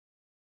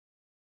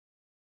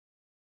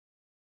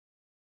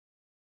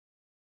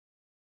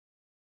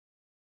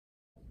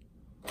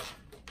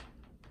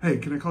Hey,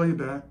 can I call you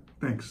back?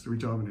 Thanks, the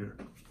Rejuvenator.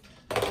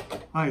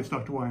 Hi, it's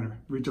Dr. Weiner,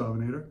 the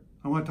Rejuvenator.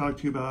 I want to talk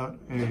to you about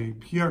a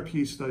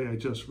PRP study I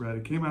just read.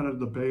 It came out of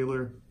the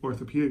Baylor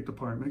Orthopedic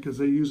Department because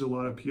they use a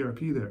lot of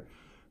PRP there.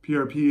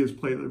 PRP is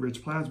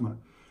platelet-rich plasma.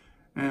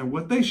 And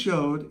what they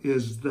showed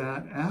is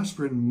that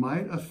aspirin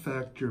might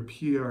affect your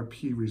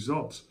PRP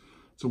results.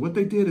 So what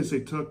they did is they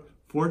took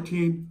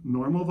 14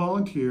 normal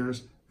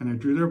volunteers and they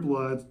drew their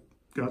blood,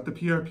 got the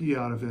PRP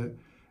out of it,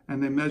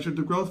 and they measured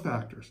the growth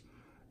factors.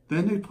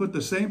 Then they put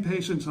the same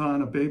patients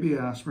on a baby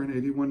aspirin,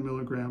 81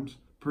 milligrams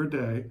per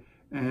day,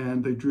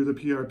 and they drew the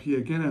PRP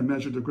again and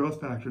measured the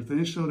growth factors.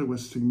 They showed it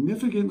was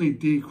significantly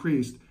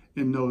decreased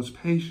in those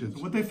patients.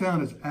 So what they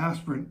found is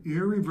aspirin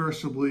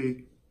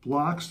irreversibly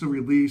blocks the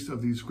release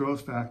of these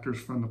growth factors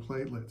from the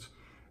platelets.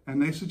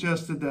 And they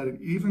suggested that it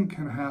even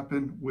can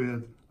happen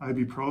with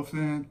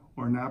ibuprofen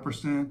or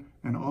naproxen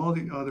and all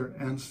the other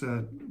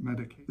NSAID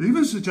medications. They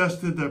even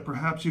suggested that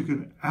perhaps you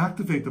can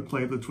activate the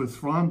platelets with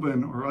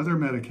thrombin or other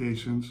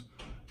medications,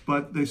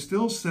 but they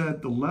still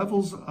said the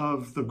levels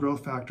of the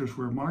growth factors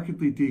were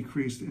markedly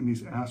decreased in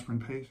these aspirin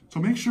patients. So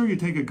make sure you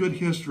take a good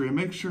history and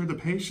make sure the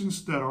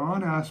patients that are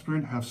on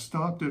aspirin have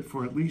stopped it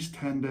for at least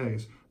 10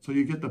 days so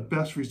you get the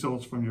best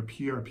results from your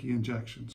PRP injections.